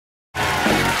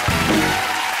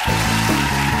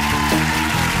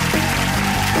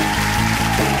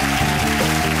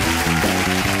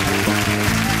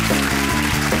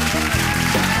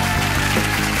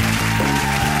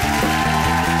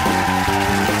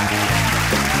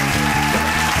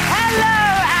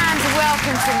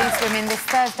Loose Women this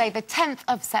Thursday, the 10th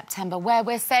of September, where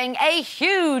we're saying a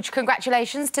huge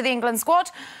congratulations to the England squad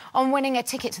on winning a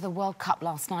ticket to the World Cup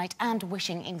last night and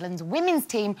wishing England's women's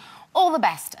team all the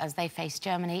best as they face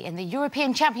Germany in the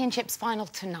European Championships final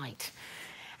tonight.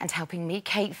 And helping me,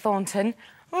 Kate Thornton,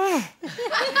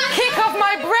 kick off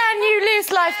my brand new Loose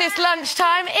Life this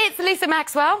lunchtime, it's Lisa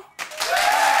Maxwell,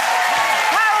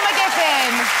 Carol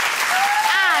McGiffin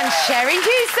and Sherry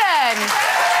Hewson.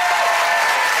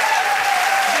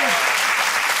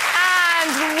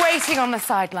 And waiting on the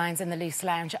sidelines in the Loose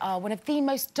Lounge are one of the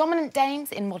most dominant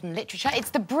dames in modern literature.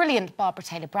 It's the brilliant Barbara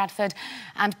Taylor Bradford,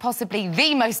 and possibly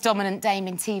the most dominant dame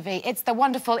in TV. It's the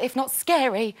wonderful, if not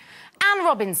scary, Anne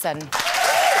Robinson.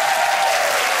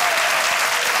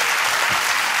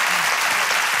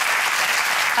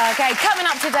 OK, coming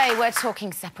up today, we're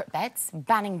talking separate beds,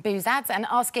 banning booze ads and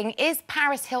asking, is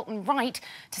Paris Hilton right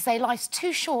to say life's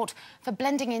too short for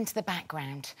blending into the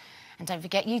background? And don't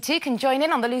forget, you too can join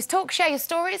in on the Loose Talk. Share your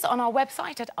stories on our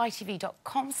website at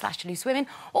itv.com/loosewomen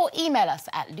or email us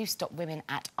at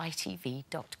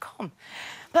loose.women@itv.com.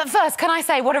 But first, can I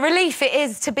say what a relief it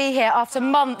is to be here after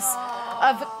months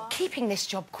of keeping this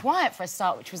job quiet for a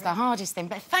start, which was the hardest thing.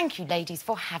 But thank you, ladies,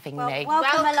 for having me.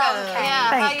 Welcome along, Kate. Yeah,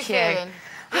 thank you. Doing?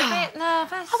 You're a bit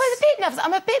nervous. I was a bit nervous.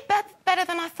 I'm a bit better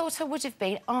than I thought I would have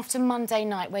been after Monday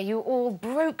night, where you all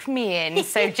broke me in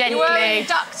so gently. You were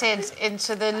inducted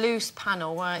into the Loose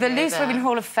panel, weren't you? The Loose Women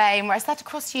Hall of Fame, where I sat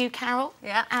across you, Carol,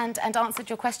 yeah, and answered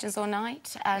your questions all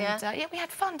night. And yeah, we had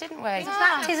fun, didn't we? It was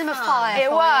baptism of fire. It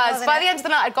was. By the end of the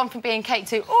night, I'd gone from being Kate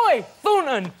to, oi,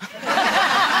 Thornton.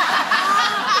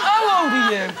 How old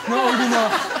are you? Not old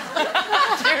enough.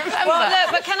 Well, look,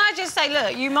 but can I just say,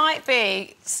 look, you might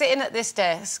be sitting at this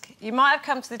desk, you might have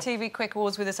come to the TV Quick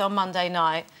Awards with us on Monday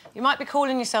night, you might be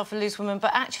calling yourself a loose woman,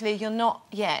 but actually you're not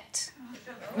yet.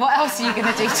 What else are you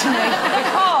going to do to me?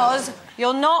 Because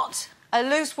you're not a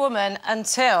loose woman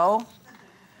until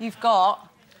you've got...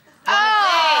 There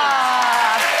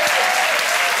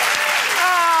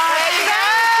you go!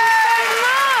 So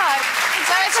much!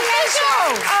 So it's official!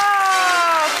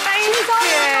 Oh, thank you!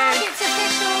 It's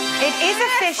official! It is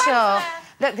official.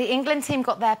 Look, the England team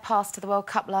got their pass to the World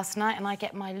Cup last night, and I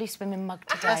get my Loose Women mug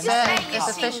today. You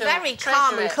seem very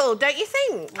calm and cool, don't you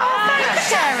think? Oh, thanks,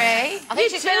 Sherry. I think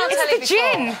she's been on telly before. It's the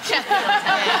gin.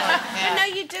 No,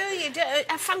 you do. You do.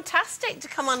 Fantastic to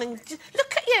come on and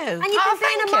look at you. And you've been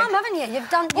being a mum, haven't you? You've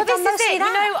done mostly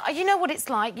that. You know what it's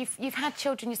like. You've had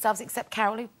children yourselves, except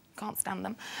Carol, who can't stand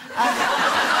them.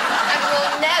 And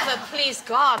will never, please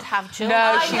God, have children.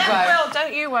 No, she won't. Will,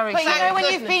 don't you worry. But you know, when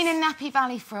you've been in Nappy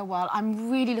Valley for a while, I'm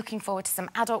really looking forward to some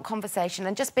adult conversation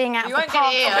and just being out of the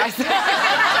park.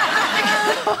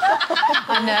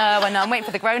 I know. I'm waiting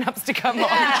for the grown-ups to come on.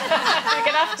 You're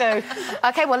going to have to.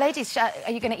 OK, well, ladies,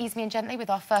 are you going to ease me in gently with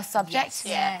our first subject?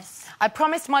 Yes. I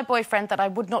promised my boyfriend that I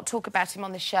would not talk about him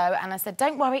on the show, and I said,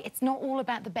 don't worry, it's not all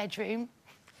about the bedroom.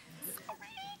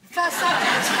 First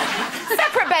subject.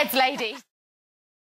 Separate beds, ladies.